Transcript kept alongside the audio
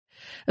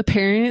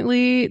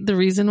apparently the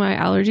reason why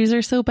allergies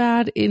are so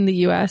bad in the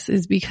US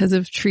is because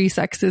of tree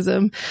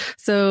sexism.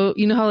 So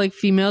you know how like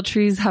female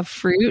trees have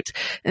fruit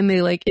and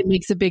they like, it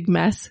makes a big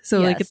mess.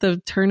 So like at the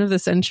turn of the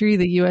century,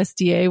 the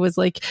USDA was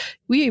like,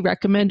 we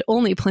recommend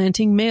only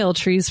planting male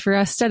trees for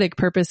aesthetic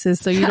purposes.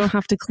 So you don't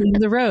have to clean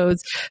the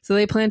roads. So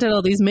they planted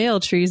all these male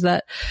trees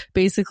that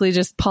basically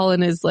just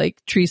pollen is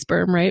like tree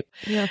sperm, right?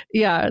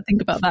 Yeah.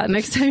 Think about that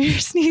next time you're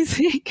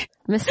sneezing.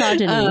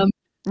 Misogyny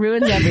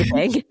ruins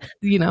everything.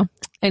 You know,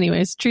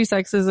 anyways, tree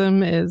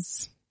sexism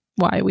is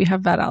why we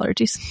have bad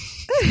allergies.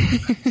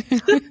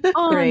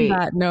 On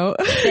that note.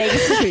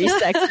 Thanks, tree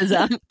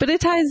sexism. But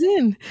it ties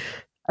in.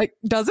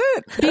 Does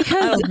it?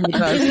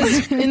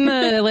 Because in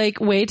the like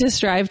way to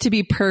strive to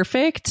be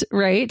perfect,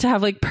 right? To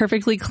have like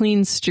perfectly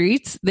clean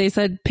streets, they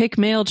said pick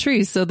male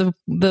trees so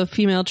the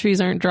female trees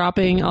aren't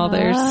dropping all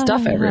their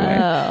stuff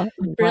everywhere.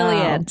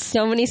 Brilliant. Wow.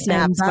 So many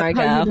snaps,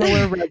 Margaux. How you know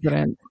we're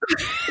residents.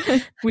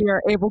 We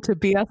are able to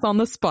be us on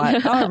the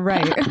spot. All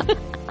right.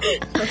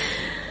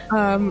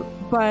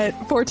 But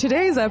for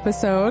today's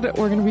episode,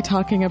 we're going to be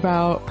talking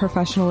about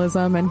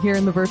professionalism. And here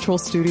in the virtual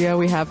studio,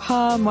 we have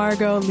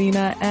Margaux,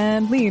 Lina,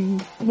 and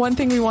Leen. One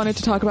thing we wanted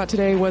to talk about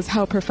today was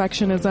how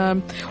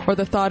perfectionism, or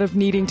the thought of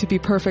needing to be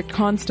perfect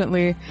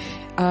constantly,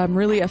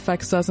 really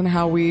affects us and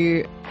how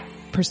we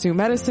pursue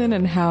medicine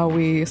and how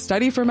we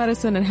study for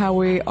medicine and how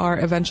we are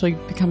eventually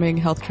becoming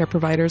healthcare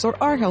providers or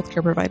are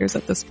healthcare providers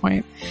at this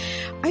point.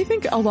 I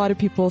think a lot of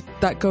people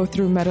that go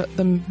through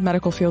the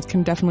medical field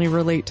can definitely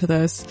relate to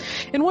this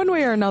in one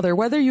way or another.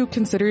 Whether you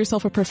consider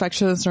yourself a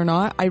perfectionist or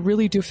not, I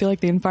really do feel like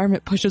the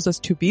environment pushes us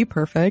to be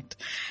perfect.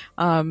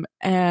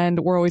 And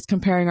we're always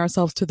comparing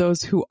ourselves to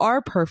those who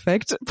are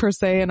perfect, per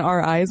se, in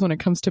our eyes when it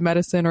comes to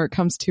medicine or it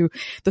comes to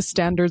the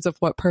standards of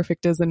what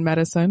perfect is in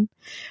medicine.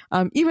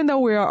 Even though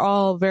we are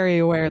all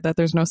very aware that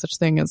there's no such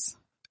thing as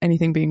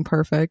anything being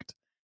perfect.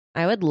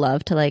 I would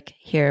love to like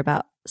hear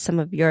about some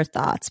of your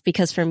thoughts,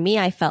 because for me,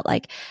 I felt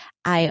like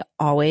I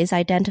always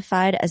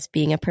identified as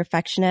being a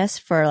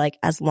perfectionist for like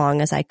as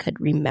long as I could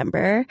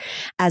remember.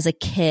 As a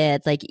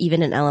kid, like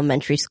even in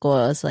elementary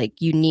school, it was like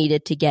you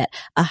needed to get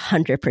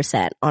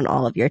 100% on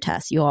all of your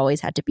tests. You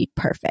always had to be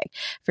perfect.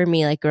 For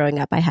me, like growing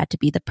up, I had to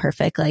be the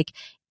perfect like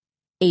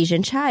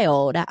Asian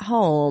child at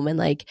home and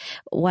like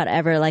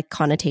whatever like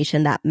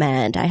connotation that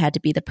meant. I had to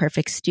be the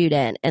perfect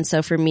student. And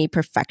so for me,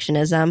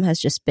 perfectionism has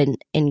just been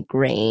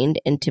ingrained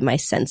into my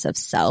sense of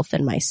self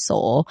and my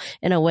soul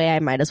in a way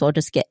I might as well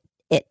just get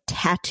it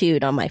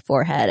tattooed on my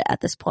forehead at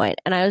this point.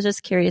 And I was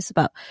just curious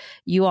about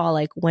you all,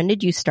 like, when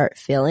did you start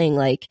feeling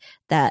like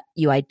that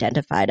you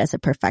identified as a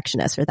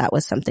perfectionist, or that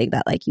was something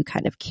that like you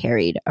kind of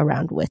carried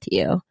around with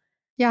you?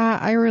 Yeah,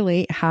 I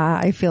relate.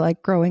 I feel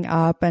like growing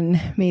up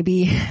and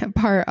maybe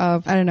part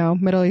of, I don't know,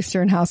 Middle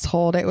Eastern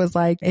household, it was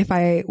like if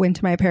I went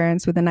to my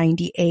parents with a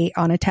 98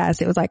 on a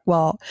test, it was like,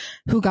 well,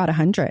 who got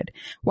 100?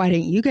 Why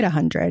didn't you get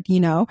 100? You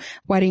know,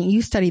 why didn't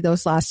you study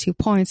those last 2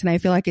 points? And I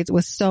feel like it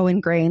was so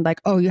ingrained,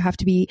 like, oh, you have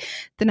to be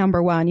the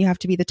number one. You have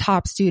to be the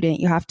top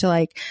student. You have to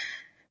like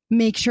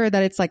make sure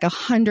that it's like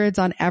 100s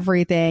on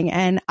everything.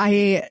 And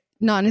I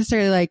not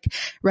necessarily like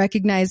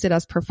recognized it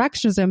as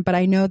perfectionism, but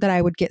I know that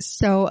I would get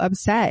so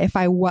upset if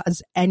I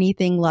was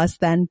anything less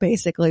than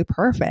basically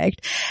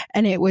perfect.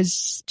 And it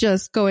was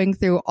just going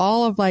through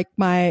all of like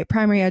my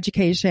primary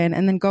education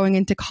and then going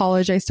into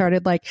college, I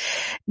started like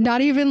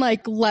not even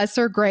like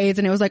lesser grades.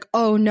 And it was like,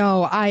 oh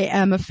no, I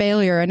am a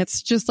failure. And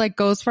it's just like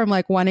goes from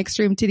like one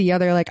extreme to the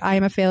other. Like I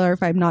am a failure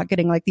if I'm not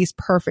getting like these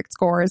perfect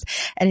scores.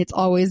 And it's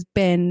always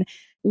been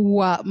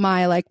what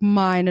my like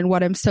mind and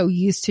what I'm so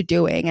used to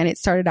doing. And it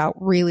started out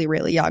really,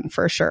 really young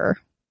for sure.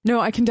 No,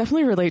 I can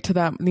definitely relate to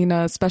that,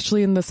 Lina,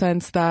 especially in the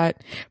sense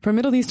that for a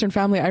Middle Eastern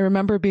family, I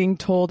remember being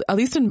told, at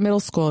least in middle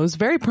school, it was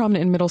very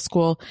prominent in middle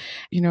school,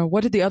 you know,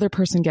 what did the other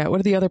person get? What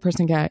did the other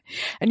person get?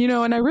 And, you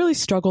know, and I really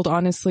struggled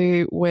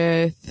honestly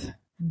with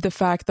the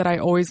fact that I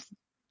always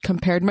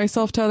compared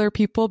myself to other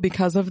people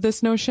because of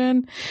this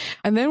notion.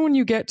 And then when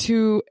you get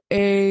to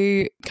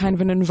a kind of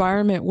an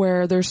environment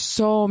where there's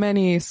so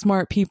many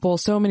smart people,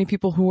 so many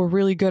people who are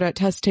really good at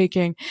test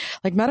taking,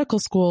 like medical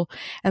school,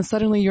 and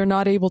suddenly you're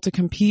not able to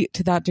compete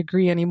to that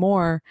degree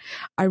anymore,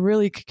 I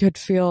really could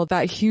feel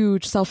that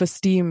huge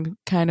self-esteem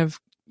kind of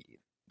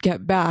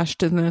get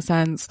bashed in a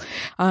sense.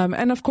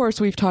 And of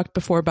course, we've talked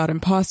before about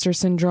imposter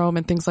syndrome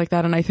and things like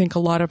that. And I think a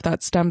lot of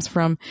that stems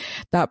from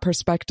that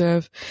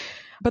perspective.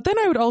 But then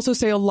I would also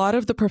say a lot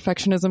of the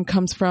perfectionism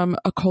comes from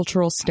a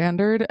cultural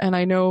standard. And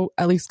I know,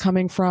 at least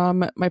coming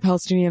from my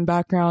Palestinian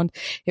background,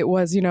 it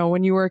was, you know,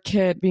 when you were a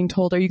kid being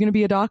told, are you going to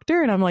be a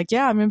doctor? And I'm like,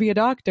 yeah, I'm going to be a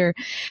doctor.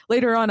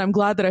 Later on, I'm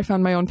glad that I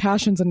found my own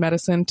passions in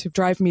medicine to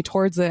drive me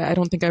towards it. I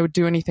don't think I would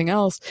do anything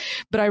else.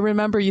 But I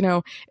remember, you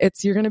know,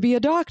 you're going to be a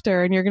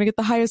doctor and you're going to get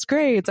the highest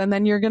grades, and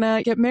then you're going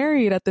to get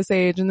married at this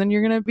age, and then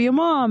you're going to be a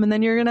mom, and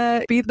then you're going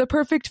to be the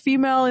perfect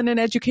female in an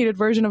educated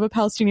version of a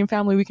Palestinian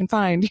family we can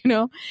find, you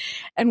know?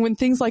 And when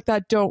things things like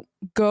that don't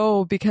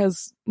go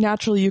because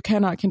naturally you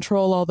cannot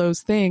control all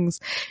those things.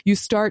 You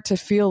start to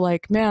feel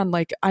like, man,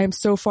 like I am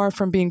so far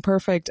from being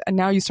perfect. And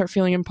now you start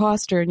feeling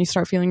imposter and you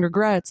start feeling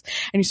regrets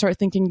and you start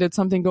thinking, did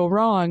something go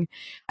wrong?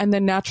 And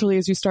then naturally,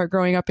 as you start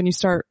growing up and you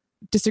start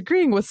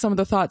disagreeing with some of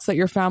the thoughts that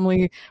your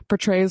family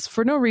portrays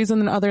for no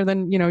reason other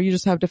than, you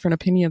just have different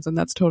opinions, and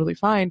that's totally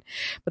fine.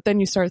 But then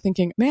you start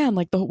thinking, man,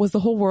 like was the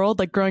whole world,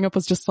 like growing up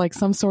was just like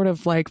some sort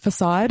of like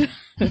facade.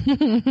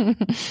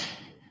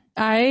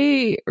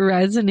 I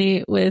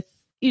resonate with,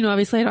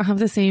 obviously I don't have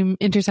the same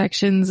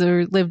intersections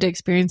or lived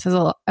experience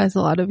as a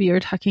lot of you are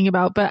talking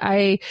about, but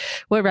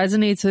what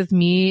resonates with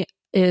me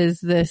is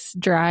this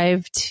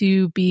drive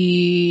to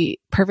be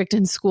perfect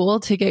in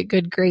school, to get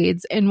good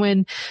grades. And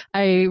when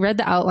I read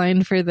the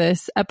outline for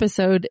this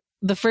episode,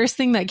 the first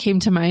thing that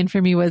came to mind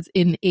for me was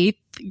in 8th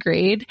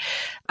grade,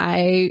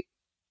 I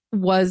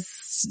was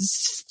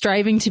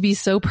striving to be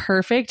so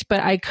perfect,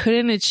 but I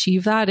couldn't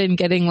achieve that in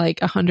getting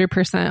like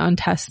 100% on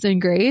tests and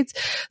grades.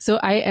 So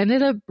I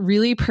ended up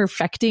really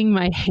perfecting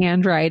my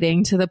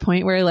handwriting to the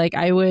point where like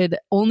I would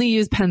only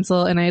use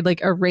pencil and I'd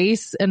like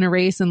erase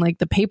and like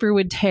the paper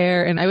would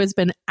tear, and I would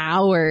spend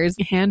hours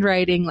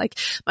handwriting like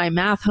my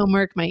math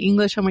homework, my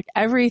English homework,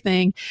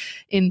 everything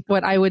in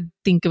what I would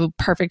think of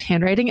perfect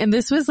handwriting. And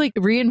this was like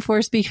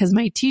reinforced because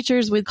my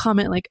teachers would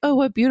comment like, oh,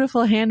 what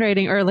beautiful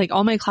handwriting, or like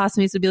all my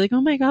classmates would be like,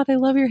 oh my God, I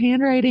love your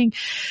handwriting.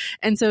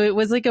 And so it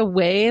was like a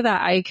way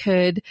that I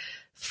could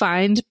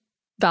find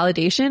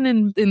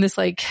validation in this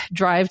like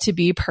drive to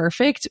be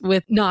perfect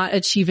with not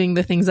achieving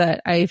the things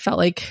that I felt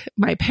like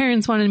my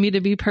parents wanted me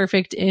to be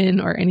perfect in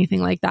or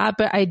anything like that.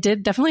 But I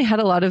definitely had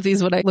a lot of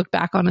these, what I look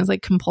back on as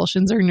like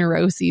compulsions or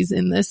neuroses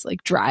in this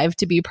like drive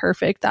to be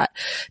perfect that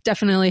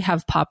definitely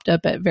have popped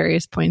up at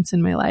various points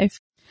in my life.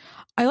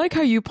 I like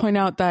how you point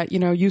out that, you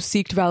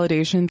seeked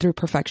validation through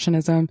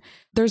perfectionism.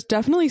 There's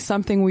definitely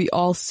something we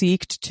all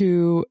seeked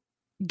to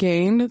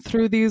gain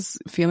through these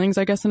feelings,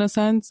 I guess, in a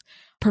sense.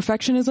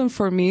 Perfectionism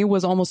for me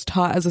was almost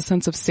taught as a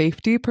sense of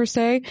safety per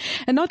se,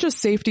 and not just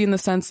safety in the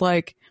sense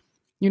like,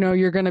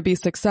 you're going to be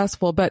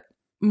successful, but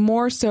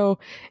more so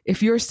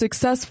if you're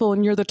successful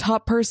and you're the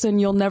top person,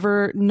 you'll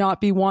never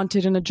not be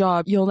wanted in a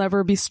job. You'll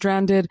never be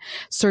stranded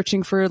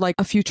searching for like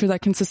a future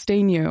that can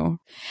sustain you.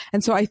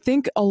 And so I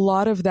think a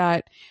lot of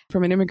that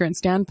from an immigrant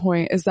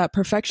standpoint is that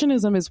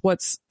perfectionism is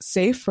what's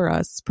safe for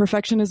us.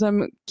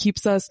 Perfectionism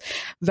keeps us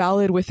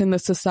valid within the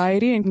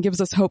society and gives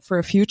us hope for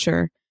a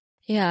future.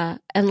 Yeah.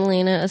 And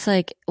Lena, it's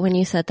like when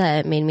you said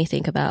that, it made me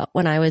think about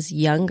when I was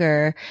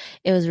younger,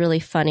 it was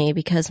really funny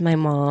because my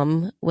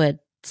mom would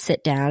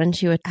sit down and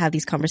she would have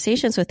these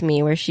conversations with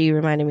me where she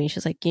reminded me,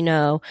 she's like,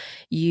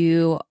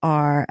 you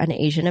are an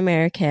Asian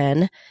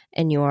American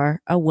and you're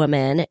a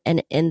woman.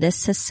 And in this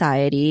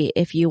society,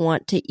 if you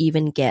want to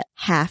even get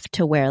half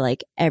to where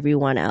like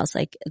everyone else,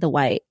 like the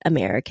white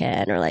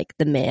American or like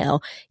the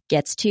male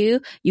gets to,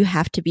 you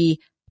have to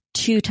be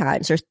 2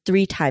 times or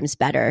 3 times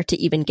better to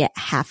even get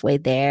halfway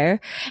there.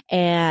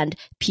 And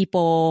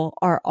people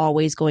are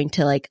always going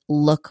to like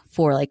look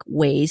for like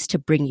ways to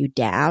bring you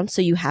down.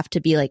 So you have to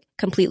be like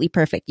completely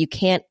perfect. You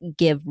can't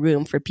give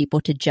room for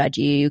people to judge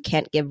you. You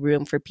can't give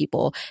room for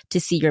people to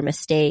see your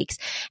mistakes.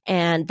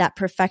 And that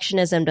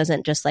perfectionism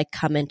doesn't just like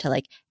come into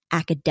like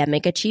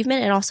academic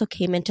achievement. It also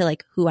came into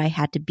like who I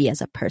had to be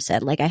as a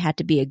person. Like I had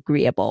to be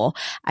agreeable.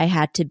 I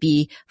had to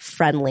be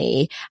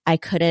friendly. I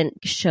couldn't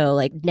show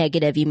like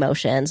negative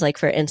emotions. Like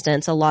for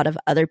instance, a lot of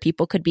other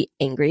people could be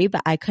angry,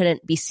 but I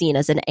couldn't be seen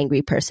as an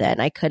angry person.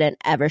 I couldn't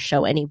ever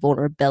show any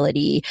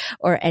vulnerability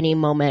or any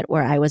moment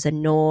where I was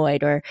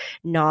annoyed or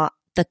not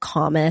the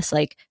calmest,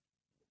 like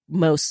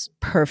most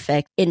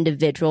perfect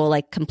individual,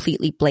 like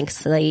completely blank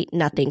slate,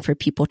 nothing for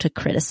people to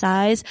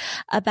criticize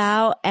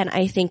about. And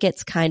I think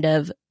it's kind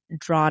of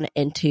drawn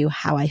into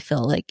how I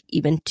feel like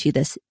even to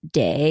this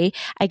day.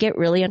 I get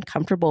really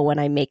uncomfortable when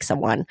I make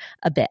someone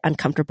a bit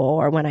uncomfortable,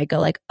 or when I go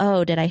like,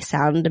 oh, did I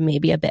sound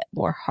maybe a bit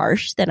more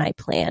harsh than I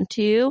planned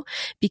to?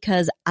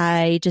 Because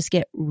I just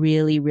get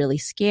really, really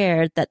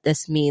scared that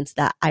this means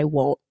that I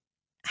won't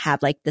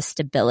have like the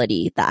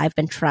stability that I've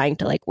been trying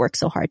to like work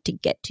so hard to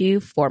get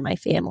to for my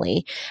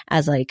family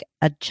as like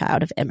a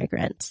child of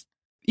immigrants.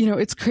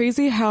 It's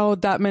crazy how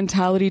that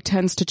mentality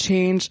tends to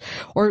change,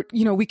 or,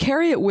 we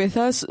carry it with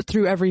us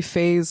through every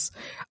phase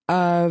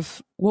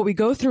of what we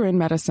go through in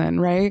medicine,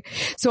 right?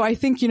 So I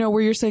think,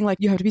 where you're saying like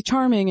you have to be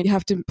charming and you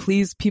have to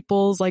please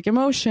people's like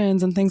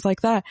emotions and things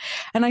like that.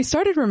 And I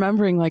started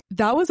remembering like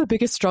that was the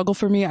biggest struggle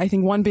for me. I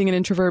think one, being an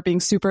introvert,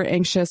 being super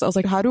anxious. I was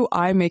like, how do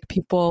I make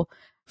people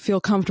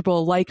feel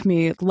comfortable, like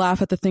me,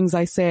 laugh at the things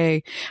I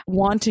say,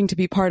 wanting to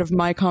be part of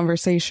my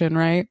conversation,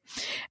 right?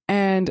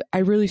 And I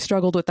really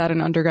struggled with that in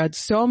undergrad,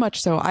 so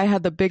much so I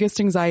had the biggest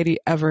anxiety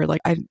ever.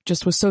 Like I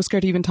just was so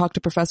scared to even talk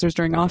to professors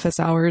during office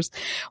hours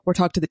or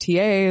talk to the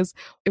TAs.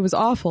 It was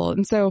awful.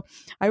 And so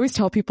I always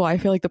tell people I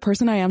feel like the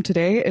person I am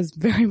today is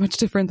very much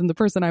different than the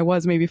person I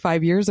was maybe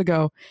 5 years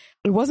ago.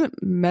 it wasn't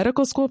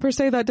medical school per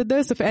se that did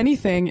this. If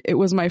anything, it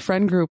was my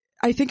friend group.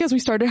 I think as we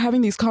started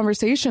having these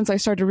conversations, I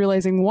started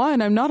realizing,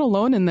 one, I'm not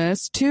alone in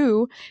this.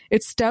 Two,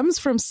 it stems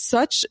from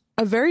such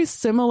a very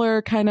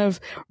similar kind of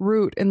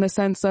root in the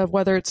sense of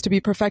whether it's to be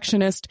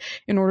perfectionist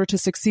in order to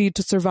succeed,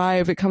 to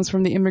survive. It comes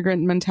from the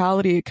immigrant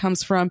mentality. It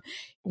comes from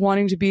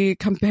wanting to be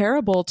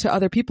comparable to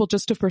other people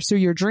just to pursue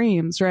your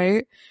dreams,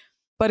 right?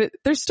 But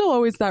there's still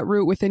always that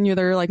root within you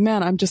that are like,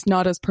 man, I'm just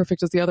not as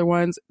perfect as the other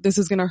ones. This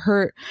is going to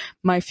hurt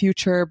my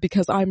future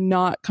because I'm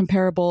not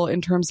comparable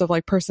in terms of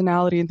like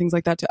personality and things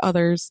like that to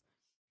others.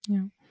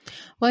 Yeah.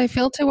 Well, I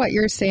feel to what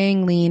you're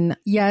saying, Leen,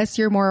 yes,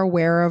 you're more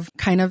aware of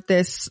kind of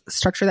this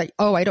structure that,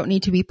 oh, I don't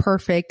need to be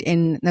perfect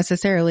in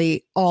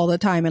necessarily all the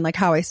time and like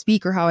how I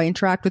speak or how I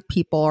interact with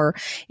people or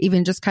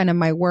even just kind of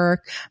my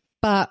work.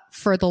 But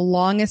for the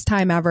longest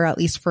time ever, at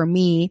least for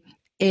me,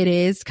 it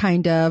is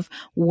kind of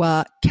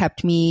what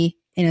kept me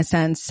in a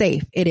sense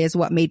safe. It is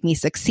what made me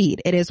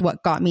succeed. It is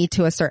what got me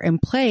to a certain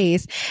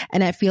place.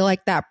 And I feel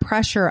like that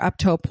pressure up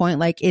to a point,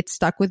 like it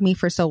stuck with me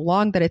for so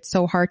long that it's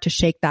so hard to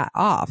shake that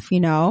off, you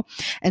know?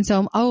 And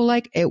so,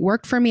 like it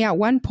worked for me at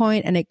one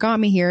point and it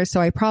got me here.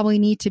 So I probably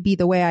need to be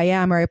the way I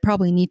am, or I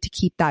probably need to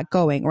keep that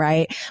going,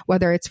 right?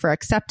 Whether it's for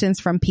acceptance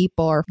from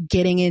people or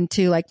getting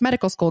into like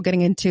medical school,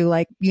 getting into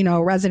like, you know,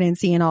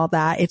 residency and all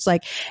that. It's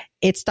like,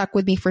 it stuck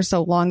with me for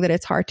so long that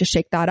it's hard to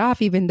shake that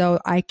off, even though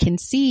I can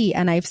see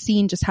and I've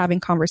seen just having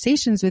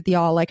conversations with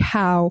y'all, like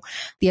how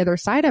the other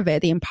side of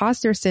it, the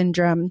imposter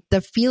syndrome,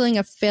 the feeling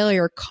of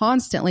failure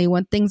constantly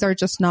when things are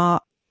just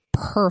not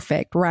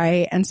perfect,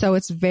 right? And so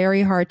it's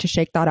very hard to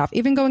shake that off.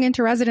 Even going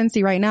into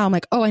residency right now, I'm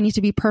like, oh, I need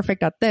to be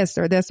perfect at this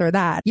or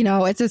that. You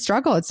know, it's a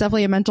struggle. It's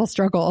definitely a mental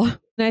struggle.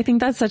 And I think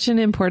that's such an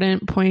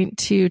important point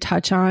to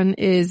touch on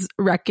is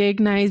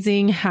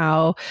recognizing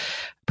how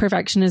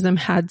perfectionism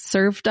had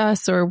served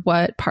us or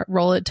what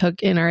role it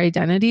took in our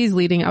identities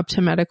leading up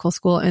to medical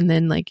school, and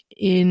then like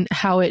in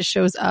how it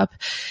shows up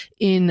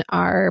in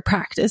our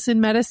practice in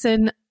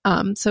medicine.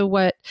 So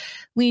what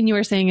Leen, you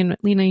were saying, and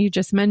Lina, you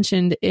just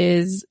mentioned,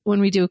 is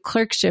when we do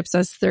clerkships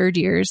as third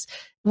years,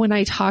 when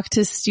I talk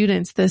to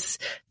students, this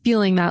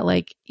feeling that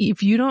like,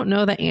 if you don't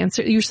know the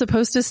answer, you're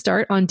supposed to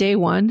start on day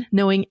one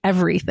knowing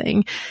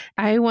everything.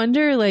 I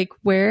wonder like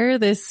where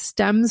this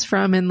stems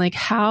from and like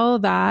how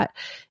that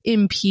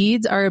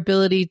impedes our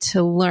ability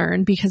to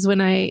learn. Because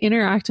when I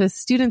interact with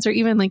students or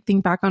even like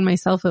think back on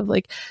myself of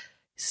like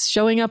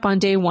showing up on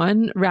day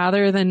one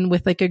rather than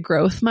with like a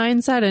growth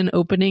mindset and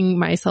opening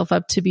myself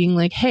up to being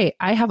like, hey,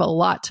 I have a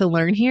lot to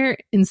learn here.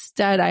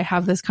 Instead, I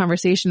have this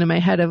conversation in my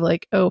head of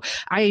like, oh,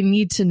 I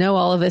need to know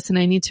all of this and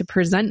I need to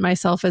present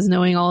myself as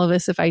knowing all of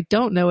this if I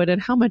don't know it,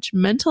 and how much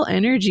mental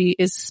energy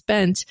is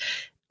spent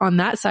on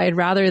that side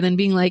rather than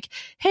being like,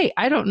 hey,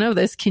 I don't know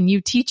this. Can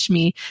you teach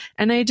me?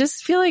 And I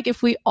just feel like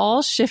if we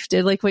all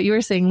shifted, like what you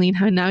were saying, Leen,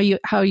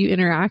 how you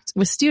interact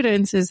with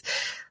students is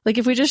like,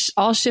 if we just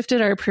all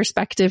shifted our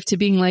perspective to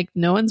being like,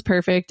 no one's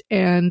perfect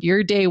and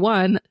you're day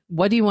one,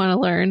 what do you want to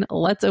learn?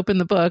 Let's open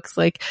the books.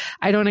 Like,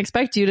 I don't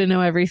expect you to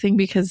know everything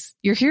because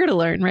you're here to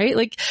learn, right?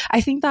 Like,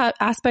 I think that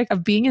aspect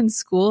of being in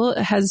school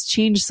has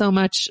changed so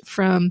much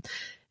from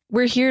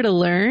we're here to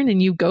learn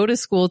and you go to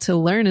school to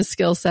learn a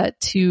skill set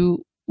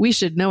to we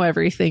should know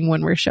everything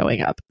when we're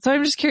showing up. So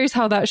I'm just curious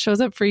how that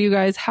shows up for you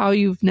guys, how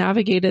you've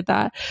navigated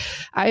that.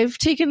 I've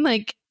taken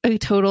like a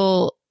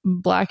total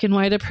black and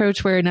white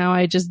approach where now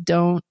I just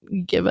don't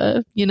give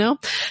a,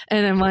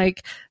 and I'm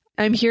like,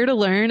 I'm here to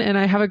learn and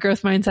I have a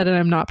growth mindset and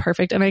I'm not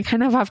perfect. And I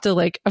kind of have to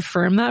like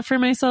affirm that for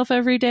myself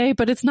every day,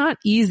 but it's not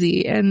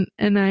easy. And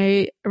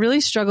I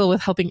really struggle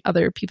with helping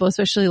other people,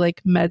 especially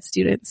like med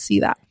students,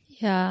 see that.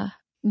 Yeah.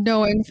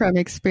 Knowing from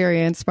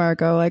experience,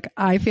 Margaux, like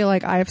I feel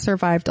like I've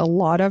survived a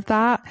lot of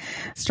that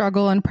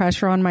struggle and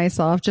pressure on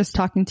myself, just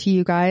talking to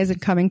you guys and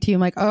coming to you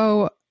like,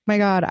 oh my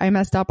God, I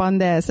messed up on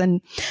this.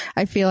 And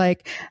I feel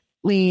like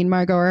Leen,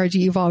 Margaux, or RG,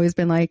 you've always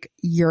been like,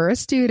 you're a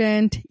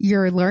student,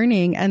 you're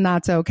learning, and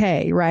that's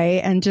okay,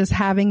 right? And just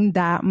having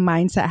that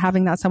mindset,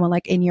 having that someone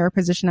like in your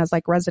position as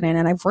like resident,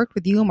 and I've worked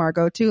with you,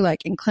 Margaux, too,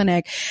 like in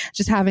clinic,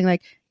 just having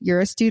like, you're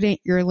a student,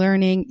 you're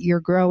learning, you're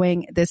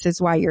growing, this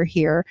is why you're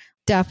here,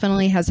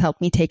 definitely has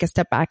helped me take a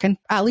step back and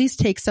at least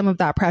take some of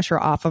that pressure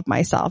off of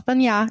myself.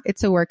 And yeah,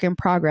 it's a work in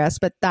progress,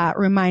 but that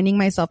reminding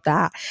myself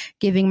that,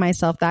 giving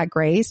myself that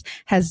grace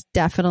has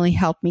definitely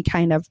helped me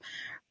kind of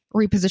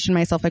reposition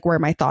myself like where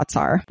my thoughts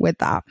are with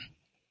that.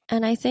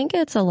 And I think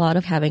it's a lot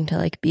of having to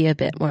like be a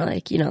bit more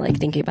like, like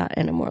thinking about it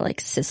in a more like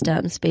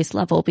systems based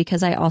level,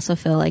 because I also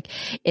feel like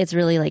it's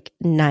really like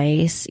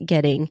nice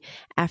getting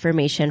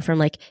affirmation from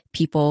like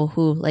people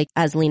who, like,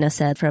 as Lina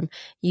said, from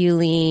you,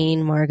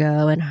 Leen,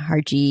 Margaux, and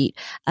Harjeet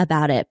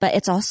about it. But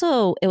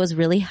it was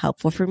really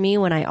helpful for me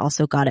when I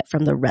also got it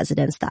from the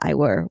residents that I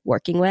were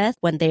working with,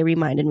 when they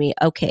reminded me,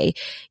 okay,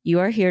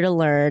 you are here to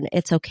learn.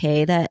 It's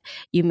okay that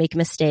you make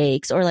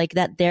mistakes, or like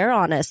that they're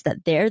honest,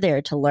 that they're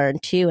there to learn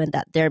too, and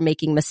that they're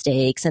making mistakes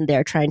and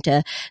they're trying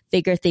to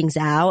figure things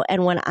out.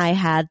 And when I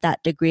had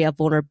that degree of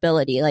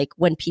vulnerability, like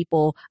when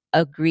people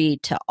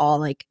agreed to all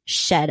like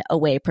shed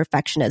away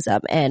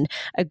perfectionism and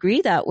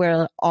agree that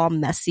we're all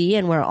messy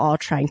and we're all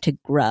trying to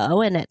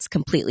grow and it's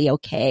completely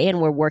okay.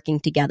 And we're working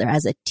together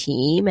as a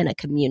team and a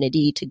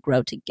community to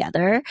grow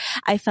together.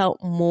 I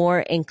felt more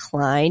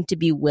inclined to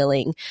be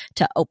willing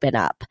to open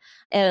up.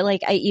 And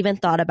like, I even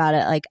thought about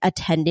it, like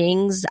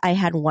attendings. I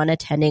had one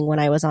attending when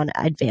I was on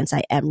Advanced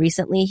IM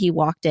recently. He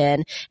walked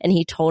in and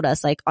he told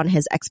us like on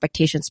his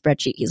expectation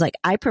spreadsheet, he's like,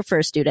 I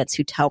prefer students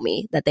who tell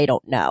me that they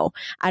don't know.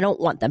 I don't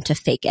want them to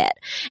fake it.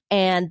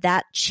 And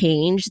that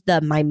changed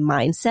my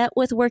mindset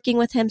with working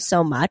with him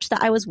so much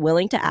that I was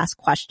willing to ask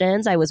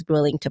questions. I was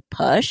willing to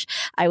push.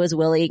 I was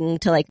willing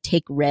to like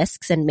take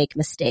risks and make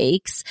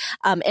mistakes,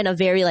 in a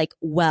very like,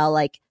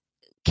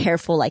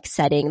 careful like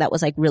setting that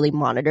was like really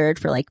monitored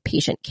for like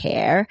patient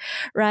care,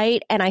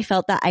 right? And I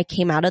felt that I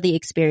came out of the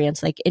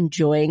experience like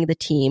enjoying the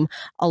team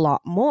a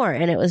lot more.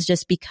 And it was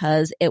just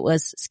because it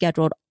was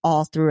scheduled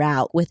all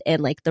throughout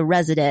within like the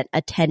resident,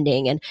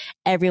 attending, and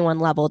everyone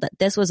level, that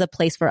this was a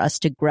place for us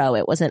to grow.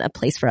 It wasn't a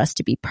place for us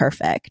to be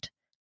perfect.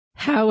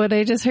 How what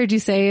I just heard you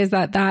say is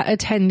that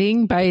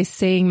attending, by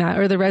saying that,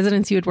 or the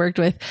residents you had worked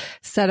with,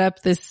 set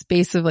up this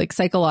space of like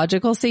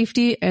psychological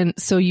safety. And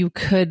so you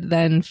could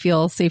then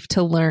feel safe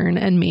to learn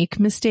and make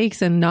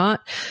mistakes and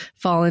not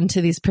fall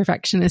into these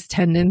perfectionist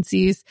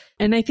tendencies.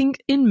 And I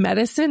think in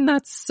medicine,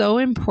 that's so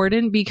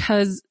important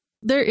because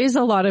there is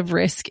a lot of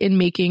risk in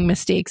making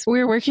mistakes.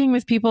 We're working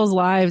with people's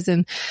lives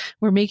and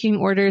we're making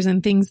orders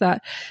and things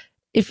that,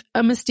 if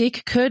a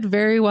mistake could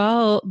very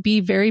well be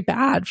very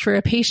bad for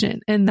a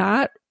patient, and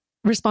that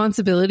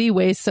responsibility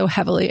weighs so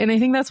heavily. And I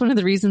think that's one of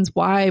the reasons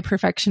why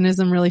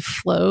perfectionism really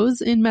flows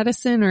in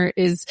medicine, or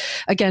is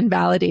again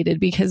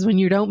validated, because when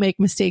you don't make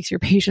mistakes, your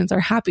patients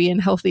are happy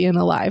and healthy and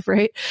alive,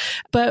 right?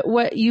 But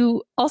what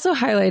you also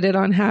highlighted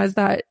on has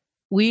that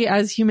we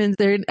as humans,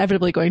 they're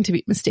inevitably going to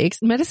be mistakes.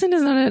 Medicine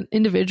is not an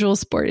individual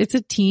sport. It's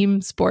a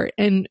team sport.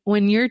 And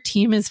when your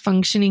team is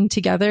functioning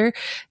together,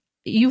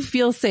 you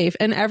feel safe,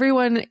 and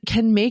everyone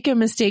can make a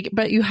mistake,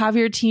 but you have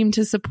your team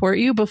to support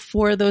you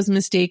before those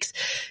mistakes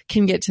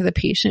can get to the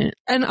patient.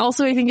 And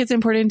also, I think it's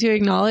important to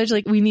acknowledge,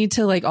 like, we need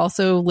to like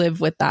also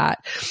live with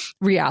that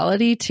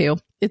reality too.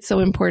 It's so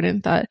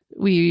important that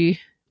we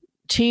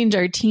change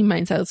our team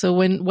mindset. So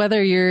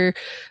whether you're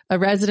a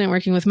resident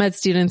working with med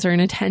students or an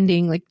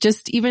attending, like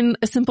just even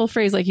a simple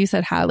phrase, like you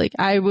said, like,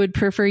 I would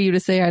prefer you to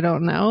say, I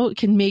don't know,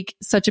 can make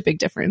such a big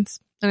difference.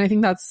 And I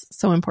think that's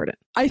so important.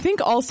 I think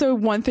also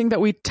one thing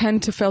that we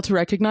tend to fail to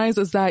recognize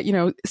is that, you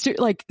know,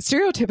 like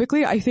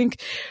stereotypically, I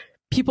think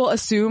people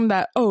assume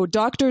that, oh,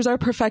 doctors are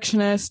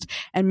perfectionists,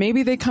 and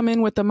maybe they come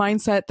in with the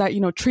mindset that,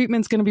 you know,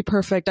 treatment's going to be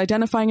perfect,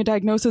 identifying a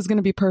diagnosis is going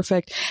to be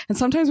perfect. And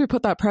sometimes we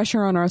put that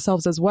pressure on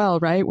ourselves as well,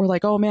 right? We're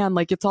like, oh man,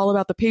 like it's all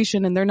about the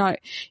patient, and they're not,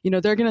 you know,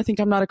 they're going to think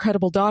I'm not a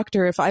credible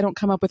doctor if I don't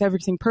come up with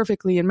everything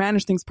perfectly and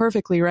manage things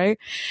perfectly, right?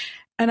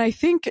 And I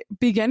think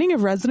beginning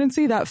of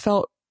residency, that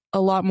felt a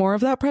lot more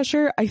of that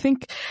pressure. I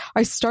think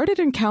I started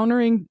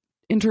encountering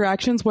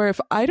interactions where if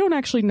I don't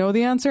actually know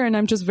the answer and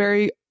I'm just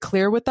very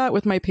clear with that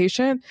with my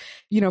patient,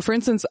 you know, for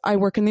instance, I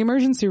work in the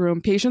emergency room.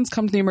 Patients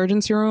come to the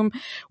emergency room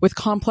with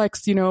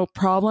complex, you know,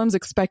 problems,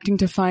 expecting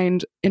to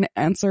find an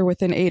answer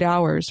within 8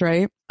 hours,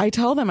 right? I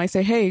tell them, I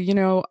say, hey, you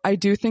know, I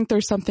do think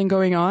there's something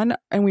going on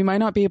and we might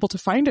not be able to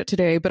find it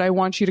today, but I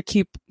want you to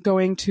keep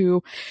going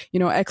to, you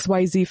know,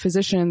 XYZ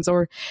physicians.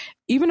 Or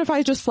even if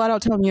I just flat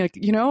out tell them, like,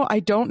 you know, I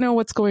don't know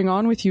what's going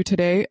on with you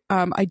today.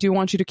 I do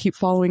want you to keep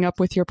following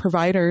up with your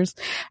providers.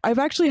 I've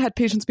actually had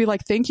patients be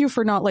like, thank you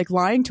for not like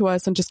lying to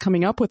us and just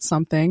coming up with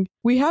something.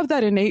 We have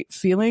that innate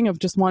feeling of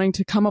just wanting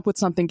to come up with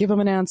something, give them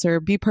an answer,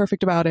 be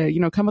perfect about it, you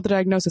know, come with a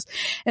diagnosis.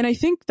 And I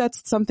think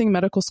that's something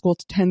medical school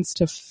tends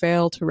to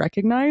fail to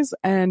recognize.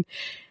 And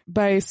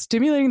by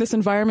stimulating this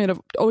environment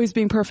of always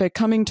being perfect,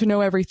 coming to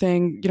know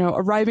everything, you know,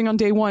 arriving on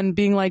day one,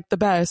 being like the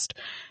best,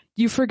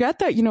 you forget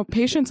that, you know,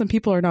 patients and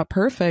people are not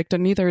perfect,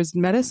 and neither is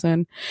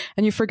medicine.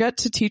 And you forget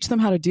to teach them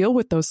how to deal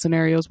with those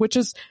scenarios, which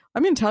is,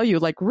 I'm going to tell you,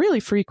 like really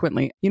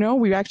frequently, you know,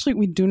 we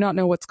do not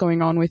know what's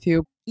going on with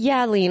you.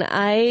 Yeah, Leen,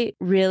 I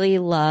really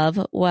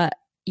love what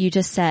you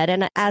just said.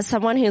 And as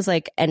someone who's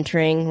like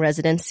entering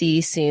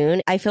residency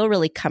soon, I feel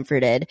really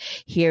comforted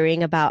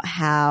hearing about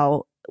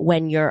how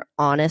when you're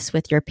honest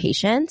with your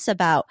patients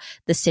about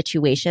the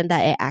situation,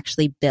 that it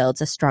actually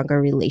builds a stronger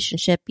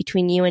relationship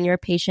between you and your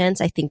patients.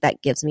 I think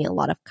that gives me a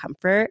lot of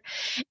comfort.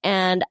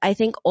 And I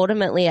think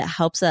ultimately it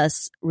helps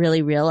us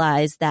really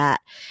realize that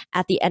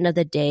at the end of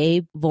the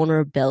day,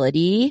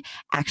 vulnerability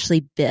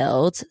actually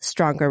builds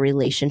stronger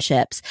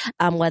relationships,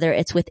 whether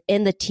it's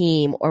within the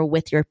team or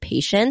with your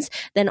patients,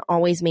 then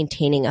always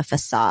maintaining a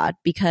facade,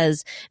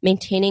 because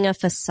maintaining a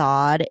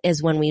facade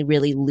is when we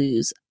really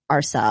lose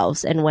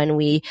ourselves and when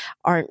we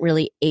aren't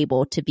really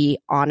able to be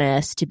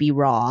honest, to be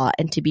raw,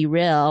 and to be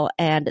real.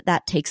 And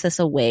that takes us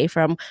away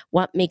from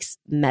what makes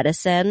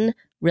medicine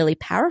really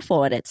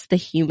powerful, and it's the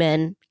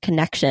human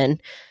connection.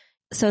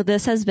 So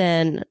this has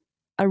been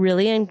a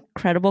really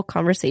incredible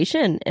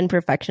conversation in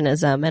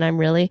perfectionism. And I'm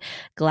really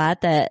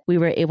glad that we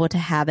were able to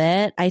have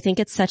it. I think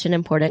it's such an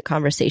important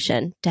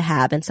conversation to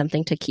have and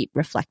something to keep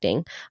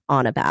reflecting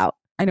on about.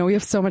 I know we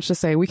have so much to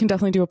say. We can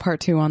definitely do a part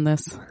 2 on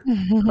this.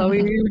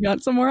 Chloe, we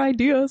got some more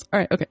ideas. All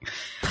right. Okay.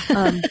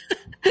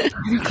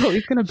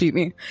 Chloe's going to beat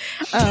me.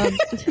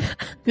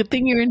 Good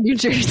thing you're in New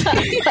Jersey.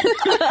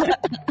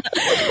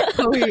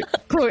 Chloe,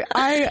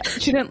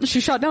 she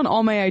shot down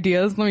all my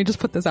ideas. Let me just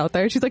put this out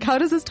there. She's like, how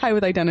does this tie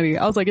with identity?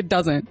 I was like, it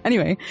doesn't.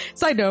 Anyway,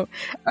 side note.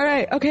 All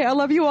right. Okay. I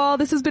love you all.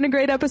 This has been a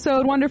great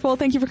episode. Wonderful.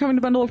 Thank you for coming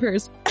to Bundle of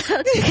Hers. No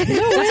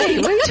way.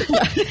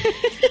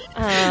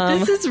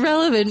 This is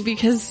relevant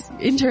because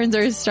interns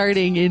are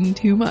starting in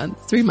 3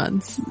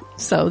 months.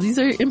 So these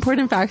are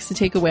important facts to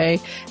take away,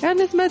 and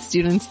as med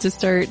students to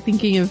start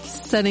thinking of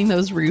setting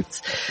those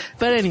roots.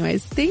 But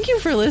anyways, thank you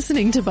for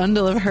listening to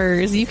Bundle of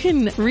Hers. You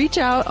can reach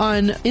out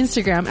on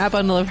Instagram at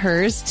Bundle of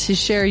Hers to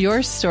share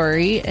your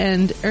story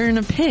and earn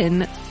a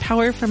pin,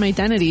 Power from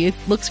Identity. It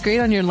looks great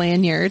on your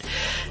lanyard.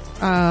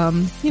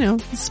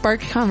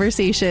 Spark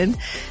conversation.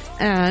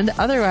 And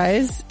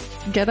otherwise,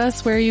 get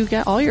us where you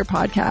get all your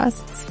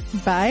podcasts.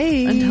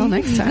 Bye. Until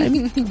next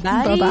time.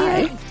 Bye.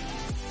 Bye-bye.